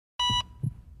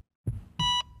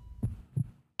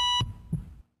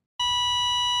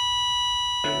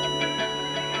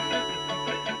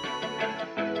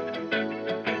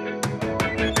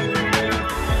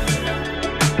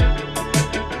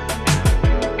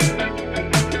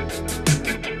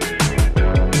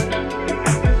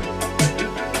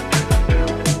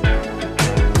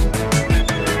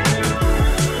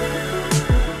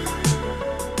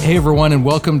Hey everyone, and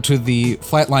welcome to the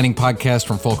Flatlining Podcast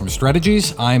from Fulcrum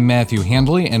Strategies. I'm Matthew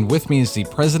Handley, and with me is the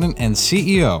President and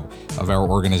CEO of our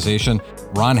organization,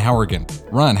 Ron Howergan.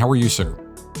 Ron, how are you, sir?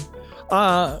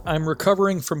 I'm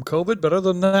recovering from COVID, but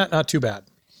other than that, not too bad.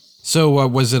 So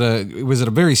was it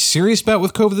a very serious bout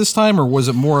with COVID this time, or was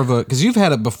it more of a, because you've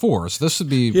had it before, so this would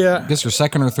be, I guess, your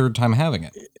second or third time having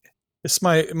it? It's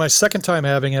my second time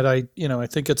having it. I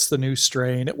think it's the new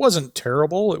strain. It wasn't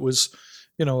terrible. It was,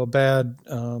 a bad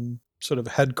sort of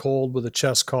head cold with a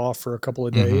chest cough for a couple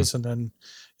of days, and then,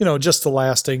 just the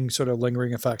lasting sort of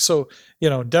lingering effects. So,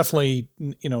 definitely,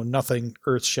 nothing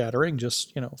earth shattering.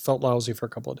 Just, felt lousy for a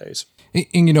couple of days.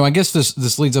 And I guess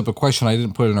this leads up a question I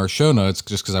didn't put in our show notes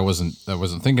just because I wasn't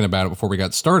thinking about it before we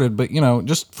got started. But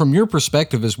just from your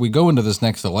perspective, as we go into this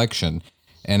next election,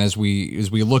 and as we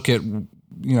look at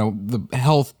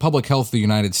the public health of the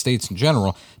United States in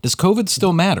general, does COVID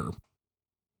still matter?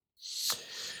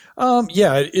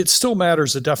 Yeah, it still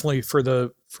matters definitely for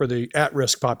the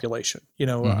at-risk population.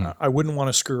 I wouldn't want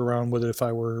to screw around with it if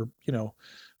I were,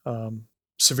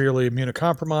 severely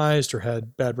immunocompromised or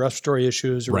had bad respiratory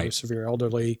issues or was severe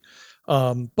elderly.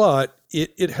 But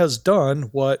it has done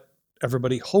what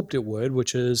everybody hoped it would,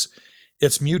 which is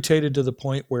it's mutated to the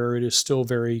point where it is still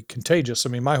very contagious. I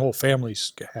mean, my whole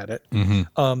family's had it,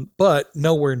 but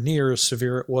nowhere near as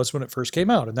severe it was when it first came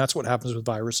out. And that's what happens with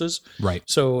viruses. Right.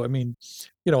 So, I mean,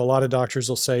 a lot of doctors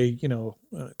will say,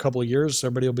 a couple of years,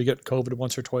 everybody will be getting COVID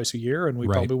once or twice a year, and we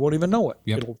probably won't even know it.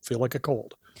 Yep. It'll feel like a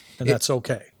cold, and that's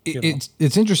okay.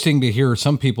 It's interesting to hear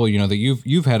some people, that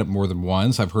you've had it more than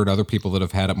once. I've heard other people that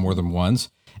have had it more than once.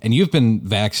 And you've been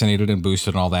vaccinated and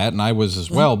boosted and all that, and I was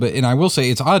as well. And I will say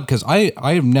it's odd because I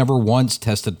have never once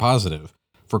tested positive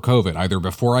for COVID, either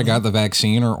before I got the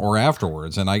vaccine or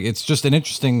afterwards. And it's just an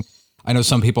interesting, I know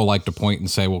some people like to point and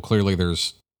say, well, clearly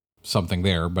there's something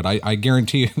there, but I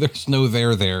guarantee you there's no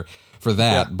there for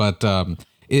that. Yeah. But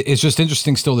it's just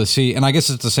interesting still to see. And I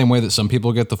guess it's the same way that some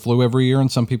people get the flu every year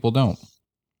and some people don't.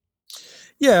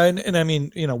 Yeah. And I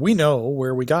mean, we know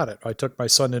where we got it. I took my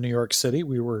son to New York City.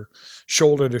 We were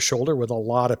shoulder to shoulder with a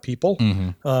lot of people.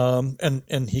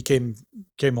 And he came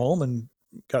home and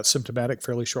got symptomatic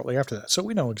fairly shortly after that. So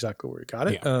we know exactly where we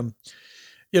got it.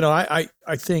 Yeah.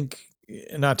 I think,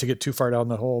 not to get too far down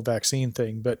the whole vaccine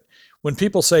thing, but when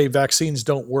people say vaccines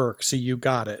don't work, see, you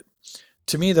got it.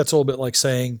 To me, that's a little bit like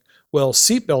saying, well,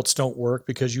 seatbelts don't work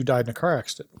because you died in a car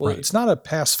accident. Well, It's not a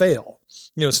pass fail.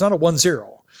 It's not a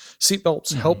 1-0.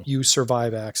 Seatbelts help you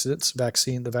survive accidents.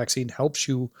 The vaccine helps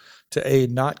you to A,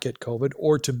 not get COVID,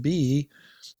 or to B,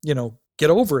 get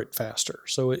over it faster.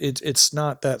 So it's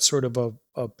not that sort of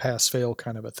a pass fail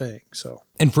kind of a thing. So,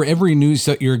 and for every news,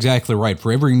 you're exactly right.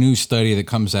 For every new study that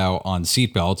comes out on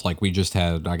seatbelts, like we just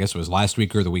had, I guess it was last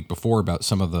week or the week before, about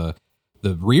some of the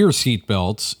rear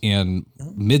seatbelts in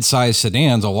mid-sized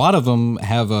sedans, a lot of them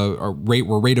have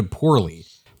were rated poorly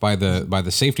by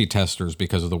the safety testers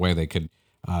because of the way they could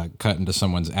cut into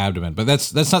someone's abdomen. But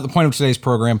that's not the point of today's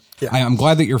program. Yeah. I'm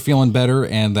glad that you're feeling better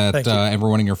and that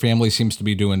everyone in your family seems to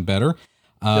be doing better.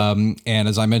 And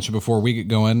as I mentioned before we get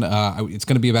going, it's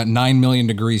going to be about 9 million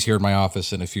degrees here in my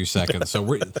office in a few seconds.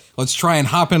 So let's try and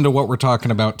hop into what we're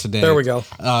talking about today. There we go.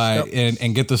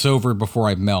 And get this over before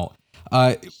I melt.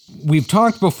 We've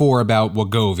talked before about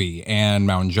Wegovy and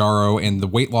Mounjaro and the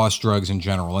weight loss drugs in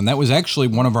general. And that was actually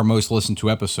one of our most listened to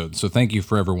episodes. So thank you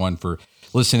for everyone for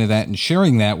listening to that and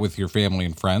sharing that with your family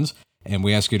and friends. And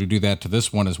we ask you to do that to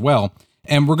this one as well.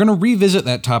 And we're going to revisit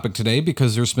that topic today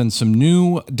because there's been some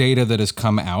new data that has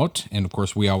come out. And of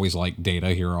course, we always like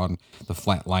data here on the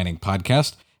Flatlining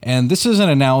Podcast. And this is an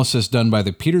analysis done by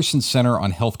the Peterson Center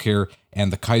on Healthcare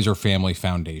and the Kaiser Family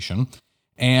Foundation.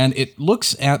 And it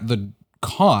looks at the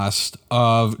cost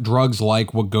of drugs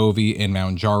like Wegovy and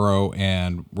Mounjaro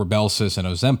and Rybelsus and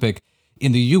Ozempic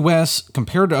in the U.S.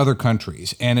 compared to other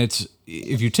countries. And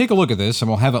if you take a look at this, and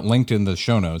we'll have it linked in the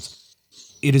show notes,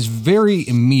 it very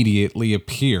immediately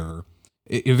appears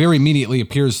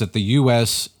that the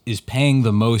U.S. is paying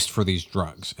the most for these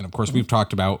drugs. And of course, we've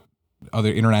talked about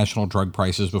other international drug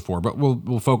prices before, but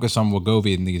we'll focus on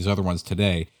Wegovy and these other ones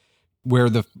today, where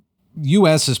the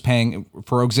U.S. is paying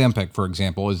for Ozempic, for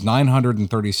example, is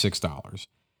 $936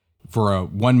 for a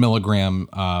 1 milligram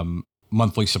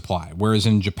monthly supply. Whereas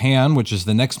in Japan, which is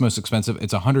the next most expensive,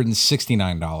 it's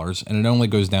 $169, and it only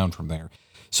goes down from there.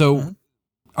 So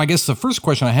I guess the first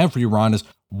question I have for you, Ron, is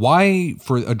why,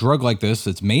 for a drug like this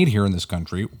that's made here in this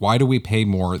country, why do we pay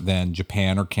more than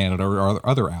Japan or Canada or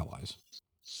other allies?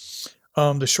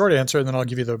 The short answer, and then I'll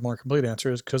give you the more complete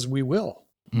answer, is because we will.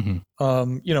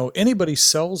 Anybody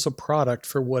sells a product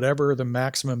for whatever the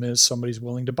maximum is somebody's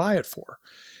willing to buy it for.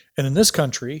 And in this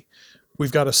country,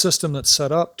 we've got a system that's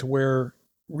set up to where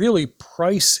really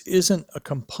price isn't a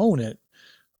component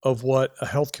of what a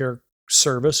healthcare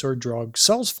service or drug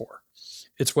sells for.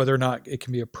 It's whether or not it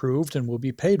can be approved and will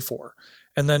be paid for.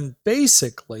 And then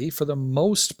basically, for the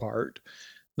most part,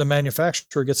 the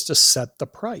manufacturer gets to set the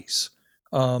price,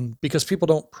 because people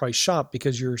don't price shop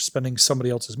because you're spending somebody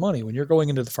else's money. When you're going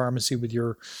into the pharmacy with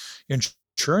your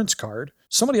insurance card,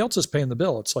 somebody else is paying the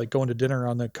bill. It's like going to dinner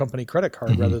on the company credit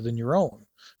card Mm-hmm. rather than your own.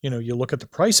 You look at the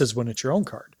prices when it's your own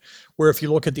card. Where if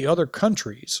you look at the other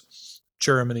countries,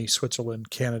 Germany, Switzerland,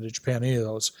 Canada, Japan, any of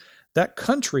those, that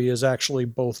country is actually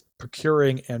both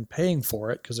procuring and paying for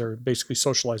it because they're basically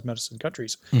socialized medicine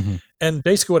countries. Mm-hmm. And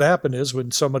basically what happened is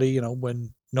when somebody,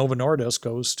 when Novo Nordisk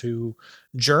goes to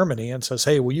Germany and says,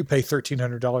 hey, will you pay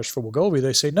 $1,300 for Wegovy?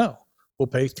 They say, no, we'll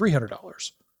pay $300.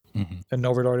 Mm-hmm. And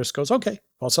Novo Nordisk goes, okay,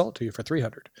 I'll sell it to you for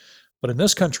 300. But in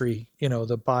this country,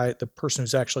 the person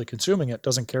who's actually consuming it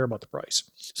doesn't care about the price.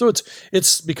 So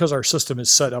it's because our system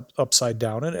is set up upside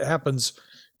down, and it happens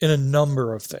in a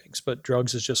number of things, but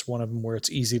drugs is just one of them where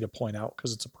it's easy to point out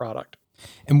because it's a product.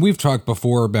 And we've talked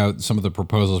before about some of the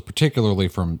proposals, particularly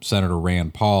from Senator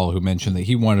Rand Paul, who mentioned that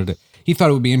he thought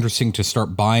it would be interesting to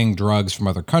start buying drugs from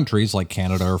other countries like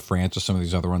Canada or France or some of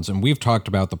these other ones. And we've talked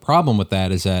about the problem with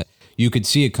that is that you could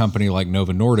see a company like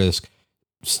Novo Nordisk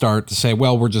start to say,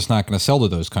 well, we're just not going to sell to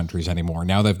those countries anymore.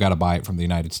 Now they've got to buy it from the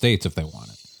United States if they want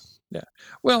it. Yeah.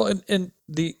 Well, and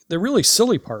the really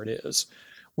silly part is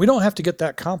we don't have to get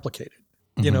that complicated.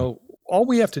 Mm-hmm. All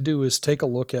we have to do is take a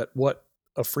look at what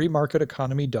a free market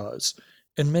economy does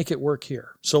and make it work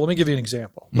here. So let me give you an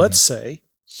example. Mm-hmm. Let's say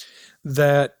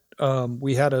that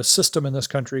we had a system in this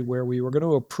country where we were going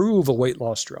to approve a weight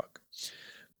loss drug,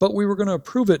 but we were going to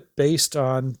approve it based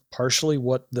on partially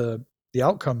what the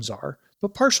outcomes are,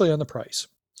 but partially on the price.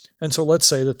 And so let's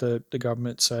say that the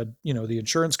government said, the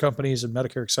insurance companies and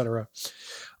Medicare, et cetera,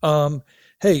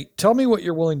 hey, tell me what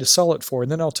you're willing to sell it for,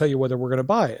 and then I'll tell you whether we're going to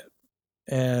buy it.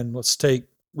 And let's take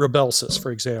Rybelsus,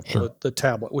 for example, Sure. the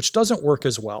tablet, which doesn't work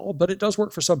as well, but it does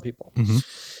work for some people. Mm-hmm.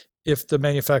 If the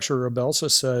manufacturer of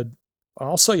Rybelsus said,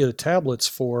 I'll sell you the tablets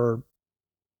for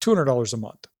 $200 a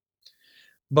month,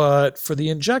 but for the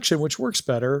injection, which works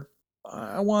better,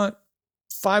 I want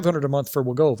 $500 a month for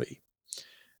Wegovy.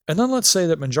 And then let's say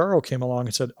that Mounjaro came along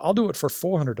and said, I'll do it for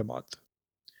 $400 a month.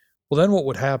 Well, then what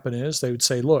would happen is they would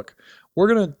say, look, we're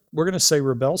gonna say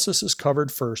Rybelsus is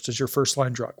covered first as your first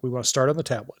line drug. We want to start on the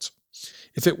tablets.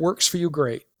 If it works for you,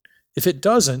 great. If it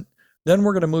doesn't, then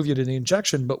we're going to move you to the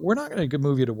injection, but we're not going to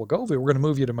move you to Wegovy. We're going to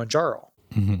move you to Mounjaro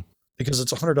because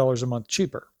it's $100 a month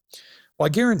cheaper. Well, I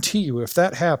guarantee you, if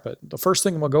that happened, the first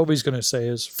thing Wegovy is going to say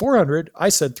is 400. I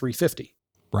said 350.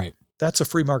 Right. That's a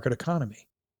free market economy.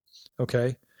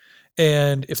 Okay.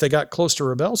 And if they got close to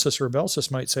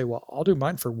Rybelsus might say, well, I'll do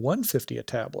mine for $150 a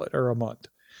tablet or a month.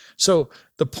 So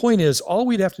the point is, all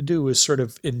we'd have to do is sort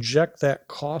of inject that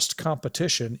cost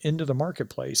competition into the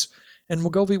marketplace, and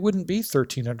Wegovy wouldn't be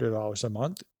 $1,300 a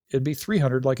month. It'd be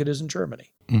 $300 like it is in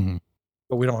Germany. Mm-hmm.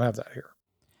 But we don't have that here.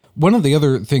 One of the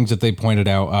other things that they pointed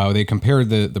out, they compared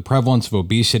the prevalence of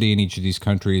obesity in each of these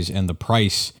countries and the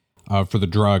price for the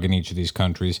drug in each of these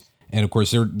countries. And of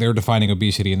course, they're defining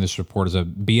obesity in this report as a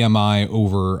BMI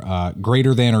over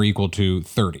greater than or equal to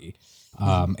 30,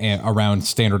 and around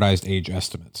standardized age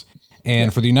estimates.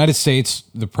 And for the United States,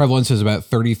 the prevalence is about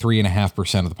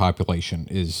 33.5% of the population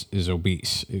is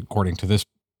obese, according to this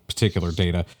particular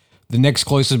data. The next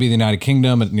closest would be the United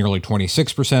Kingdom at nearly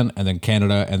 26%, and then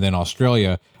Canada, and then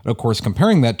Australia. Of course,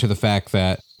 comparing that to the fact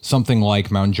that something like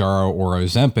Mounjaro or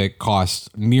Ozempic costs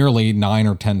nearly 9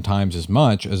 or 10 times as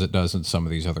much as it does in some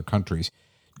of these other countries.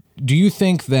 Do you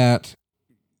think that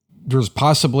there's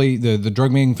possibly the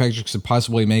drug manufacturers could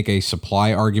possibly make a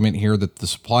supply argument here that the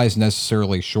supply is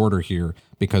necessarily shorter here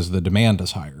because the demand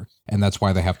is higher, and that's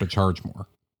why they have to charge more?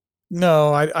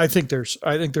 No, I think there's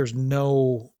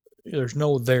no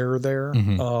there there.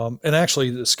 Mm-hmm. And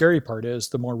actually, the scary part is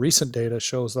the more recent data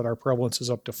shows that our prevalence is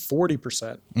up to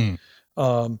 40%.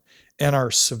 And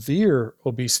our severe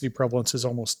obesity prevalence is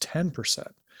almost 10%.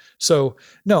 So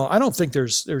no, I don't think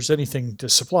there's anything to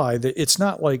supply. It's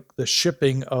not like the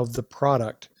shipping of the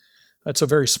product. That's a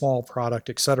very small product,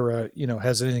 et cetera,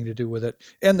 has anything to do with it.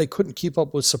 And they couldn't keep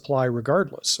up with supply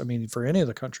regardless. I mean, for any of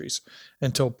the countries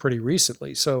until pretty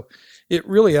recently. So it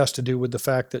really has to do with the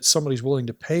fact that somebody's willing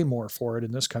to pay more for it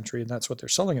in this country, and that's what they're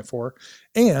selling it for.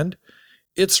 And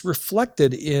it's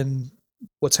reflected in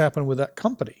what's happened with that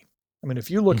company. I mean,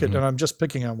 if you look at, and I'm just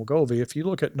picking on Wegovy, if you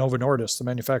look at Novo Nordisk, the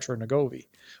manufacturer of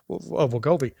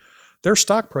Wegovy, their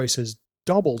stock price has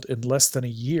doubled in less than a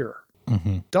year.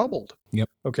 Doubled. Yep.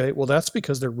 Okay. Well, that's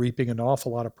because they're reaping an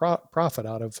awful lot of profit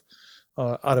out of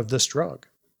out of this drug.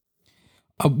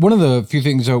 One of the other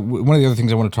things I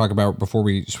want to talk about before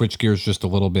we switch gears just a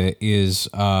little bit is,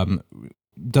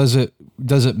 does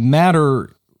it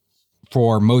matter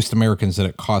for most Americans that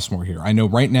it costs more here? I know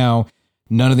right now,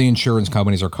 none of the insurance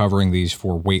companies are covering these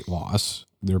for weight loss.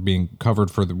 They're being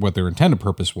covered for what their intended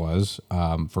purpose was,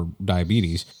 for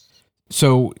diabetes.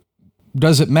 So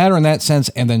does it matter in that sense?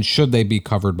 And then should they be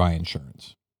covered by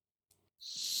insurance?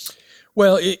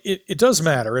 Well, it does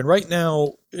matter. And right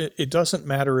now, it doesn't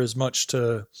matter as much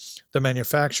to the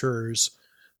manufacturers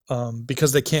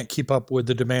because they can't keep up with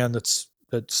the demand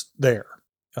that's there.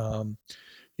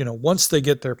 Once they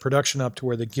get their production up to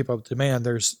where they keep up with demand,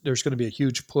 there's going to be a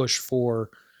huge push for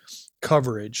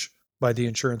coverage by the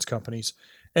insurance companies.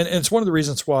 And it's one of the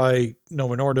reasons why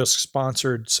Novo Nordisk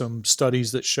sponsored some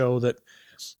studies that show that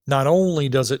not only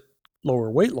does it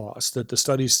lower weight loss, that the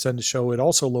studies tend to show it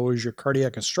also lowers your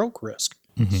cardiac and stroke risk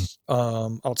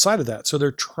outside of that. So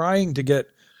they're trying to get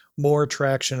more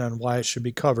traction on why it should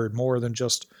be covered more than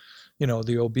just,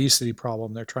 the obesity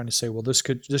problem. They're trying to say, well, this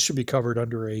should be covered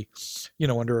under a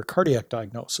cardiac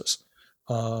diagnosis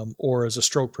or as a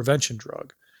stroke prevention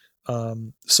drug.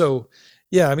 So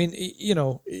yeah, I mean,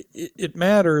 it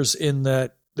matters in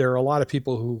that there are a lot of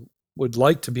people who would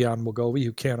like to be on Wegovy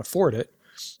who can't afford it,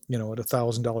 at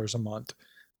 $1,000 a month.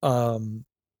 And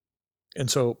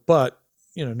so, but,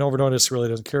 Novo Nordisk really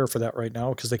doesn't care for that right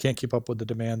now because they can't keep up with the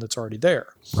demand that's already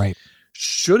there. Right.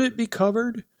 Should it be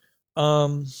covered?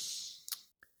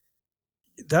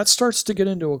 That starts to get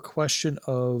into a question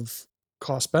of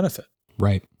cost benefit.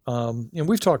 Right. And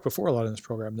we've talked before a lot in this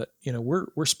program that,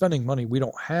 we're spending money we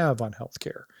don't have on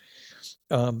healthcare.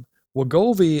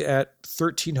 Wegovy at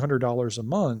 $1,300 a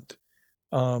month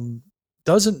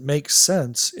doesn't make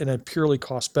sense in a purely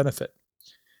cost benefit.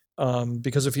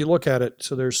 Because if you look at it,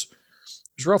 so there's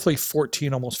roughly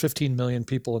 14, almost 15 million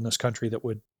people in this country that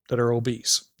are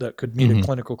obese, that could meet a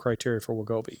clinical criteria for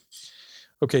Wegovy.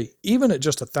 Okay, even at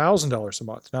just $1,000 a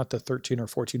month, not the $1,300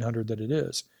 or $1,400 that it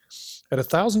is, at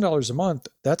 $1,000 a month,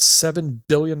 that's $7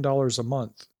 billion a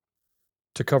month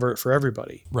to cover it for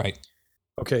everybody. Right.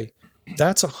 Okay,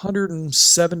 that's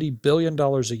 $170 billion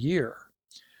a year.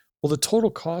 Well, the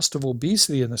total cost of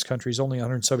obesity in this country is only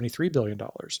 $173 billion.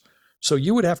 So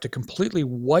you would have to completely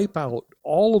wipe out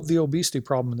all of the obesity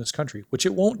problem in this country, which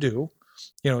it won't do.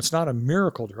 It's not a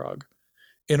miracle drug,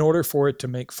 in order for it to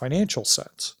make financial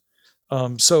sense.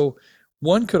 So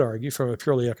one could argue from a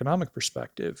purely economic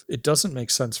perspective, it doesn't make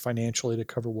sense financially to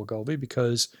cover Wegovy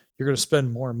because you're going to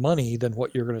spend more money than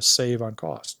what you're going to save on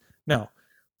cost. Now,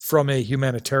 from a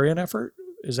humanitarian effort,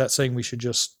 is that saying we should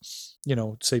just,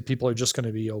 say people are just going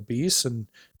to be obese and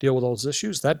deal with all those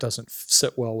issues? That doesn't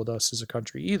sit well with us as a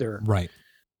country either. Right.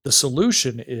 The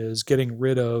solution is getting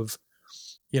rid of,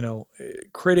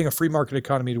 creating a free market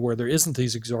economy to where there isn't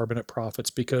these exorbitant profits,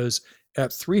 because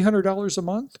at $300 a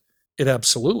month, it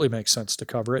absolutely makes sense to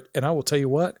cover it. And I will tell you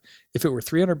what, if it were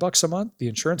 $300 a month, the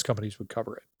insurance companies would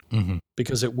cover it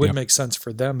because it would make sense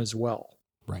for them as well.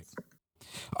 Right.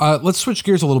 Let's switch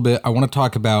gears a little bit. I want to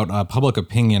talk about public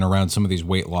opinion around some of these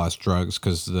weight loss drugs,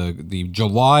 because the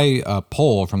July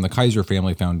poll from the Kaiser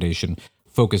Family Foundation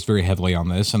focused very heavily on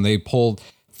this, and they polled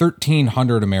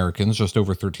 1,300 Americans, just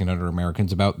over 1,300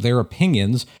 Americans, about their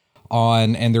opinions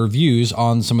on and their views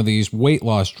on some of these weight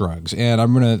loss drugs. And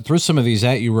I'm going to throw some of these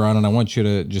at you, Ron, and I want you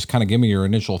to just kind of give me your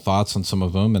initial thoughts on some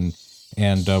of them,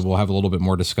 and we'll have a little bit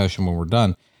more discussion when we're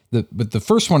done. But the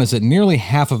first one is that nearly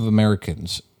half of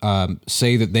Americans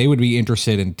say that they would be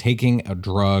interested in taking a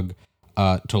drug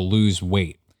to lose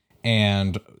weight.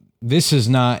 And this is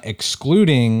not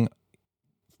excluding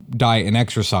diet and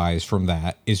exercise from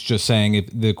that. It's just saying, if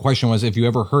the question was, if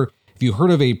you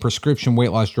heard of a prescription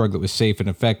weight loss drug that was safe and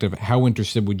effective, how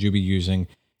interested would you be using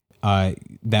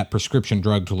that prescription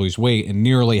drug to lose weight? And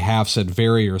nearly half said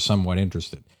very or somewhat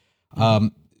interested.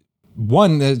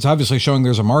 One, it's obviously showing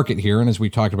there's a market here, and as we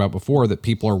talked about before, that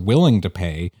people are willing to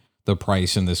pay the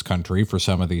price in this country for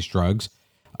some of these drugs.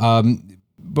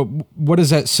 But what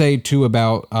does that say too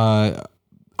about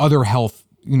other health,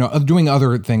 doing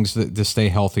other things to stay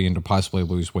healthy and to possibly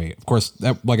lose weight? Of course,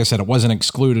 that, like I said, it wasn't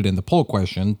excluded in the poll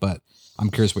question, but I'm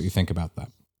curious what you think about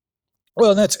that.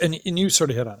 Well, and you sort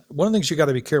of hit on it. One of the things you got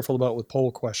to be careful about with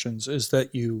poll questions is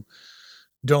that you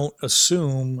don't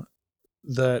assume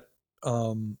that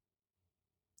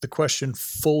the question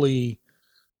fully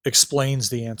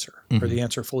explains the answer, or the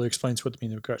answer fully explains what the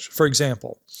meaning of the question. For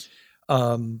example,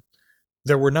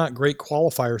 there were not great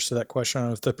qualifiers to that question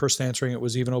on if the person answering it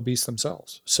was even obese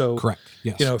themselves. So, correct.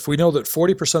 Yes. If we know that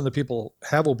 40% of the people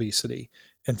have obesity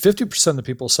and 50% of the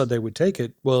people said they would take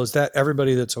it, well, is that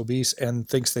everybody that's obese and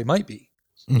thinks they might be?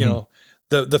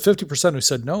 The 50% who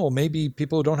said no, maybe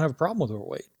people who don't have a problem with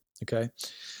overweight. Okay.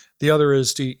 The other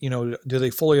is, do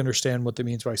they fully understand what that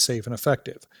means by safe and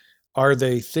effective? Are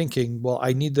they thinking, well,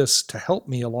 I need this to help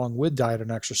me along with diet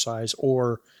and exercise,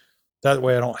 or that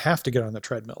way I don't have to get on the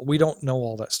treadmill? We don't know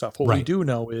all that stuff. What we Right. do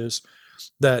know is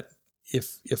that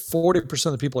if 40%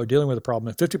 of the people are dealing with a problem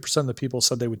and 50% of the people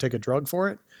said they would take a drug for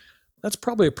it, that's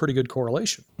probably a pretty good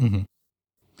correlation. Mm-hmm.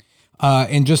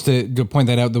 And just to point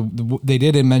that out, they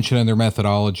did mention in their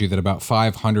methodology that about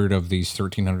 500 of these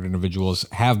 1,300 individuals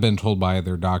have been told by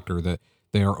their doctor that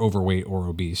they are overweight or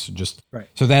obese. Just right.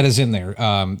 So that is in there.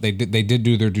 They did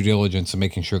do their due diligence in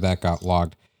making sure that got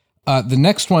logged. The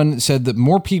next one said that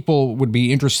more people would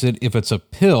be interested if it's a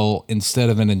pill instead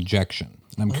of an injection.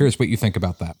 And I'm curious what you think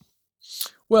about that.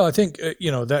 Well, I think,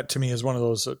 that to me is one of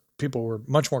those that people were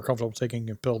much more comfortable taking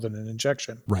a pill than an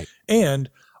injection. Right. And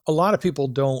a lot of people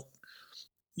don't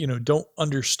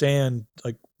understand,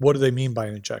 like, what do they mean by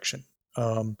an injection?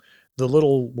 The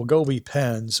little Wegovy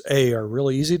pens, are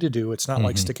really easy to do. It's not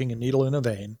like sticking a needle in a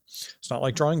vein. It's not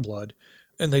like drawing blood,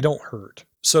 and they don't hurt.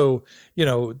 So,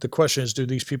 the question is, do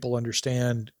these people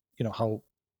understand, how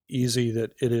easy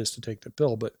that it is to take the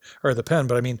pill, or the pen?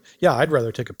 But I mean, yeah, I'd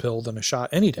rather take a pill than a shot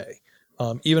any day.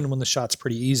 Even when the shot's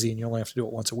pretty easy and you only have to do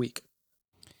it once a week.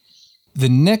 The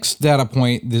next data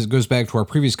point, this goes back to our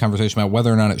previous conversation about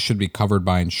whether or not it should be covered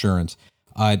by insurance.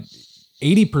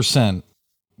 80%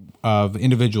 of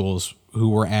individuals who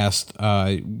were asked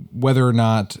whether or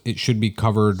not it should be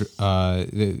covered,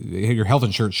 your health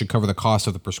insurance should cover the cost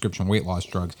of the prescription weight loss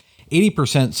drugs.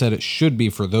 80% said it should be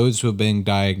for those who have been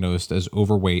diagnosed as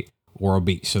overweight or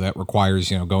obese. So that requires,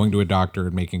 going to a doctor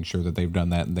and making sure that they've done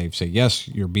that. And they've said, yes,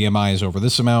 your BMI is over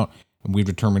this amount, and we've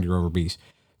determined you're obese.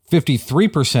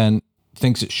 53%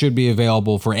 thinks it should be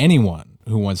available for anyone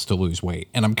who wants to lose weight.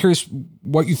 And I'm curious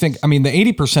what you think. I mean,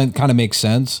 the 80% kind of makes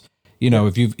sense.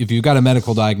 If you've got a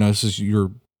medical diagnosis,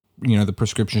 the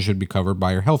prescription should be covered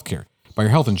by your by your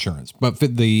health insurance. But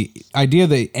the idea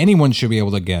that anyone should be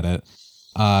able to get it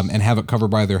and have it covered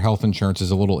by their health insurance is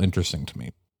a little interesting to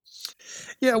me.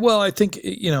 Yeah, well, I think,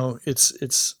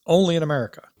 it's only in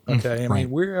America. Okay. I Right.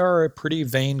 mean, we are a pretty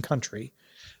vain country.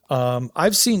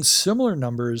 I've seen similar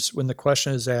numbers when the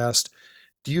question is asked,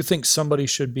 do you think somebody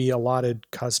should be allotted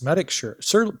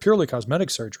purely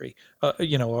cosmetic surgery?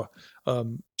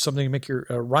 Something to make your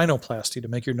rhinoplasty, to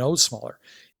make your nose smaller,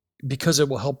 because it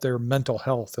will help their mental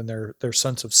health and their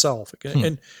sense of self.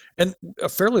 And a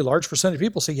fairly large percentage of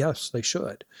people say yes, they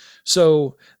should.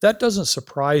 So that doesn't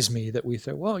surprise me that we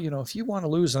think, well, if you want to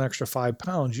lose an extra 5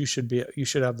 pounds, you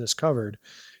should have this covered.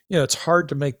 It's hard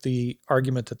to make the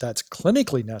argument that that's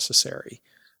clinically necessary.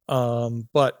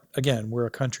 But again, we're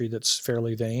a country that's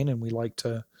fairly vain, and we like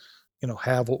to,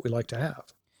 have what we like to have.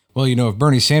 Well, if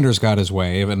Bernie Sanders got his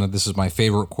way, and this is my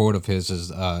favorite quote of his,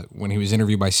 is when he was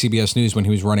interviewed by CBS News when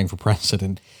he was running for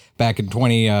president back in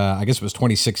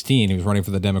 2016, he was running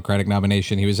for the Democratic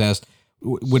nomination. He was asked,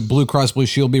 would Blue Cross Blue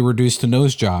Shield be reduced to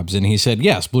nose jobs? And he said,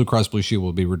 yes, Blue Cross Blue Shield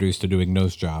will be reduced to doing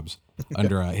nose jobs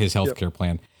under his health care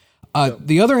plan.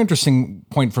 The other interesting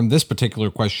point from this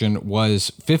particular question was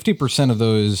 50% of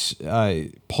those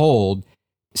polled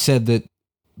said that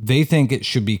they think it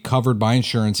should be covered by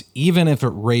insurance, even if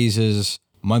it raises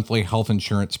monthly health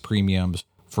insurance premiums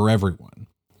for everyone.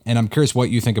 And I'm curious what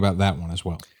you think about that one as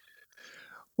well.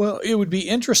 Well, it would be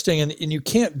interesting, and you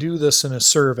can't do this in a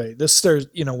survey.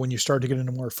 When you start to get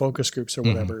into more focus groups or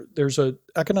whatever, there's an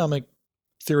economic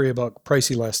theory about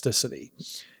price elasticity.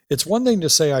 It's one thing to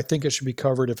say, I think it should be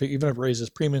covered even if it raises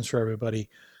premiums for everybody,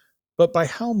 but by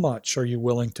how much are you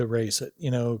willing to raise it?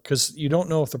 Because you don't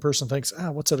know if the person thinks,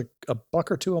 what's it, a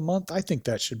buck or two a month? I think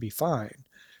that should be fine.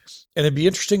 And it'd be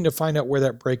interesting to find out where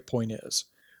that break point is,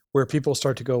 where people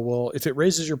start to go, well, if it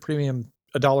raises your premium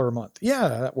 $1 a month, yeah,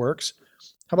 that works.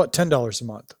 How about $10 a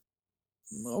month?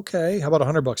 Okay. How about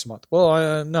 $100 a month?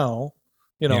 Well, no,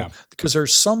 because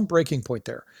there's some breaking point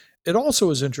there. It also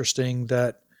is interesting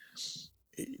that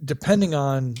depending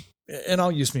on, and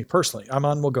I'll use me personally, I'm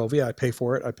on Wegovy. I pay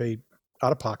for it. I pay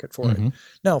out of pocket for it.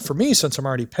 Now, for me, since I'm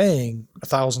already paying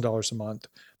 $1,000 a month,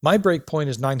 my break point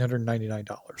is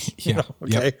 $999. Yeah.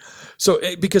 Okay. Yep. So,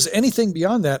 because anything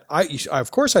beyond that, I of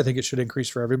course I think it should increase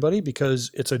for everybody because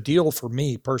it's a deal for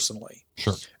me personally.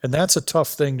 Sure. And that's a tough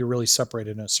thing to really separate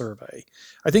in a survey.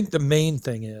 I think the main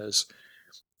thing is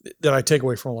that I take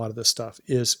away from a lot of this stuff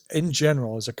is, in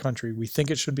general, as a country, we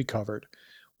think it should be covered.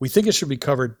 We think it should be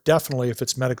covered definitely if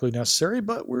it's medically necessary,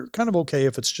 but we're kind of okay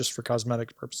if it's just for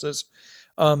cosmetic purposes.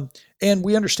 And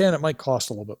we understand it might cost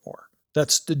a little bit more.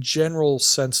 That's the general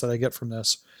sense that I get from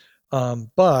this.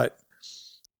 But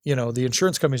the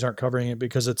insurance companies aren't covering it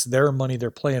because it's their money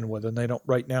they're playing with, and they don't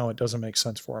right now. It doesn't make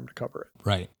sense for them to cover it.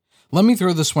 Right. Let me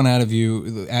throw this one at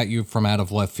you from out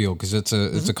of left field, because it's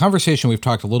a conversation we've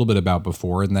talked a little bit about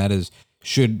before, and that is,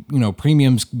 should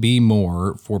premiums be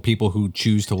more for people who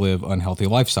choose to live unhealthy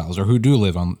lifestyles or who do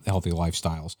live unhealthy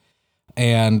lifestyles?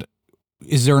 And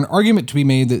is there an argument to be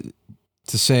made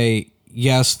to say,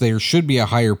 yes, there should be a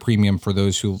higher premium for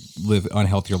those who live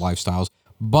unhealthier lifestyles,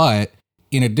 but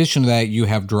in addition to that, you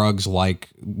have drugs like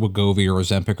Wegovy or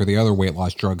Ozempic or the other weight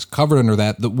loss drugs covered under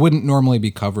that wouldn't normally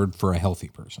be covered for a healthy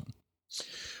person?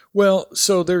 Well,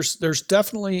 so there's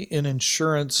definitely in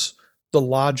insurance the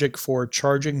logic for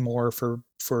charging more for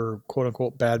quote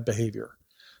unquote bad behavior.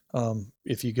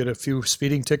 If you get a few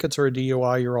speeding tickets or a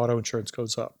DUI, your auto insurance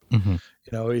goes up. Mm-hmm.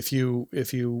 If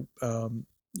you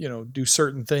do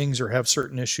certain things or have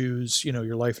certain issues,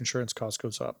 your life insurance cost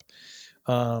goes up.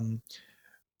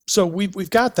 So we've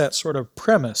got that sort of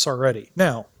premise already.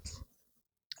 Now,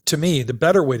 to me, the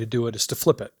better way to do it is to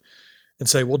flip it and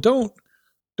say, well, don't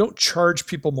charge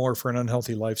people more for an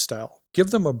unhealthy lifestyle.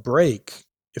 Give them a break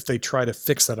if they try to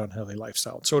fix that unhealthy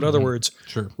lifestyle. So in other words,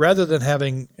 sure, rather than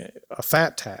having a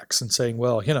fat tax and saying,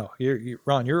 well,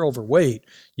 Ron, you're overweight,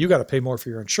 you got to pay more for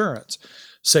your insurance.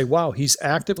 Say, wow, he's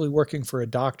actively working for a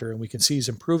doctor and we can see he's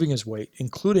improving his weight,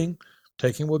 including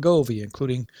taking Wegovy,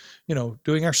 including,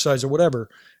 doing exercise or whatever.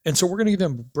 And so we're going to give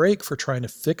him a break for trying to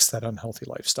fix that unhealthy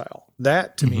lifestyle.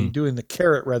 That, to me, doing the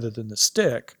carrot rather than the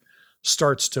stick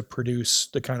starts to produce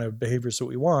the kind of behaviors that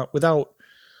we want without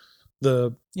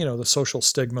the social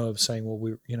stigma of saying, well,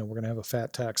 we're going to have a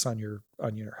fat tax on your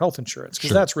health insurance,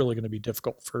 because that's really going to be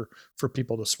difficult for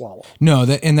people to swallow. No,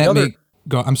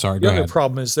 I'm sorry. Go ahead. The other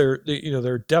problem is there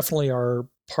definitely are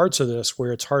parts of this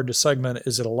where it's hard to segment.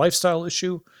 Is it a lifestyle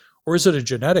issue or is it a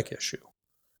genetic issue?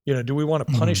 Do we want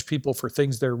to punish people for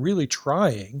things they're really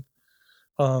trying,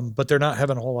 but they're not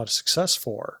having a whole lot of success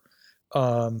for?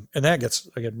 And that gets,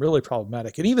 again, really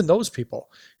problematic. And even those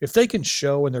people, if they can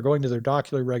show and they're going to their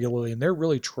doctor regularly and they're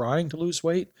really trying to lose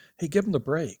weight, hey, give them the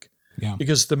break. Yeah.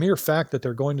 Because the mere fact that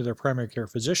they're going to their primary care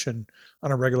physician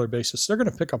on a regular basis, they're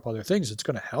going to pick up other things. It's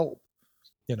going to help.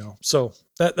 So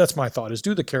that's my thought, is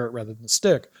do the carrot rather than the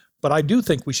stick. But I do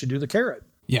think we should do the carrot.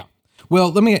 Yeah.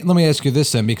 Well, let me ask you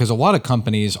this then, because a lot of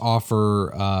companies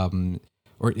offer,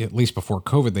 or at least before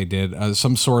COVID they did,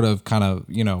 some sort of kind of,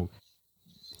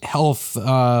 health,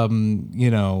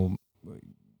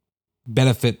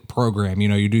 benefit program.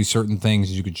 You do certain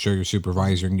things, you could show your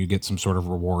supervisor and you get some sort of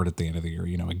reward at the end of the year,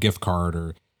 a gift card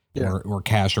or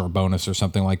cash or a bonus or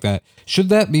something like that. Should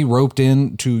that be roped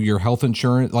into your health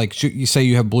insurance? Like, should you say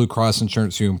you have Blue Cross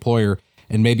insurance through your employer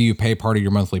and maybe you pay part of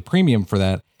your monthly premium for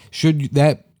that? Should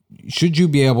you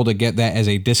be able to get that as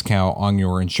a discount on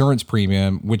your insurance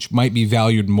premium, which might be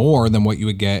valued more than what you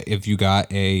would get if you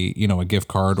got a gift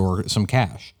card or some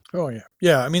cash? Oh yeah.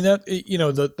 Yeah. I mean, that,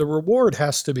 the reward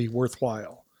has to be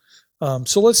worthwhile.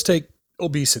 So let's take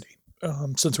obesity,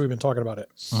 since we've been talking about it.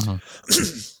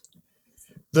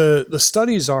 The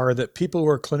studies are that people who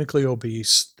are clinically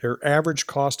obese, their average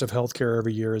cost of healthcare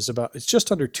every year is it's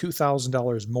just under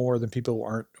 $2,000 more than people who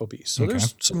aren't obese. So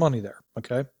there's some money there.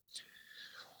 Okay.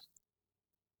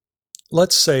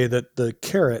 Let's say that the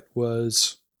carrot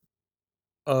was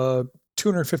a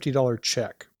 $250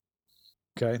 check.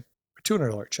 Okay. A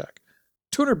 $200 check.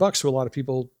 $200 to a lot of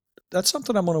people, that's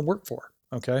something I'm going to work for.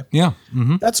 Okay. Yeah.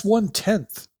 Mm-hmm. That's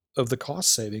 1/10 of the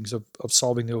cost savings of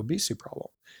solving the obesity problem.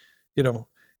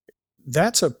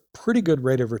 That's a pretty good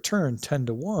rate of return,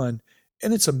 10-1,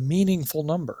 and it's a meaningful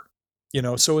number.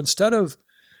 So instead of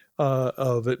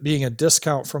it being a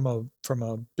discount from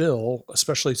a bill,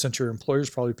 especially since your employer's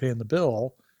probably paying the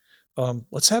bill,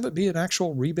 let's have it be an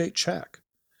actual rebate check.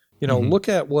 Look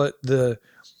at what the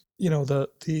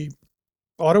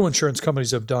auto insurance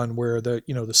companies have done, where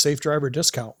the safe driver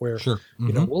discount, where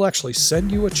we'll actually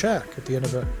send you a check at the end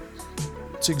of it.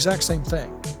 It's the exact same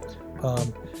thing.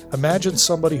 Imagine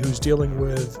somebody who's dealing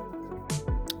with,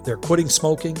 they're quitting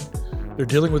smoking, they're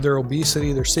dealing with their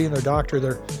obesity, they're seeing their doctor,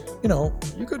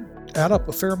 you could add up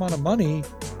a fair amount of money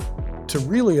to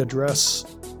really address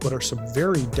what are some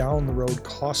very down the road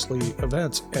costly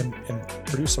events and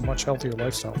produce a much healthier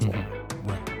lifestyle for them.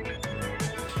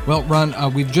 Right. Well,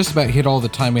 Ron, we've just about hit all the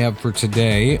time we have for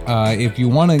today. If you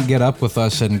want to get up with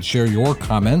us and share your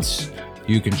comments,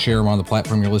 you can share them on the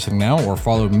platform you're listening now, or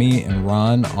follow me and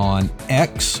Ron on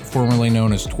X, formerly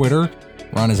known as Twitter.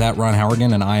 Ron is at Ron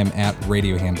Howergan, and I am at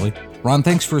Radio Handley. Ron,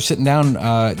 thanks for sitting down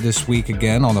this week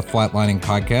again on the Flatlining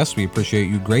Podcast. We appreciate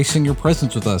you gracing your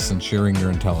presence with us and sharing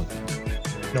your intelligence.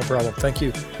 No problem. Thank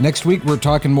you. Next week, we're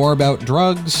talking more about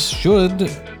drugs.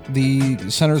 Should the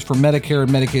Centers for Medicare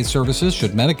and Medicaid Services,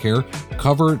 should Medicare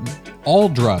cover all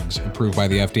drugs approved by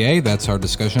the FDA? That's our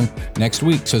discussion next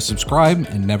week. So subscribe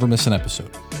and never miss an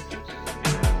episode.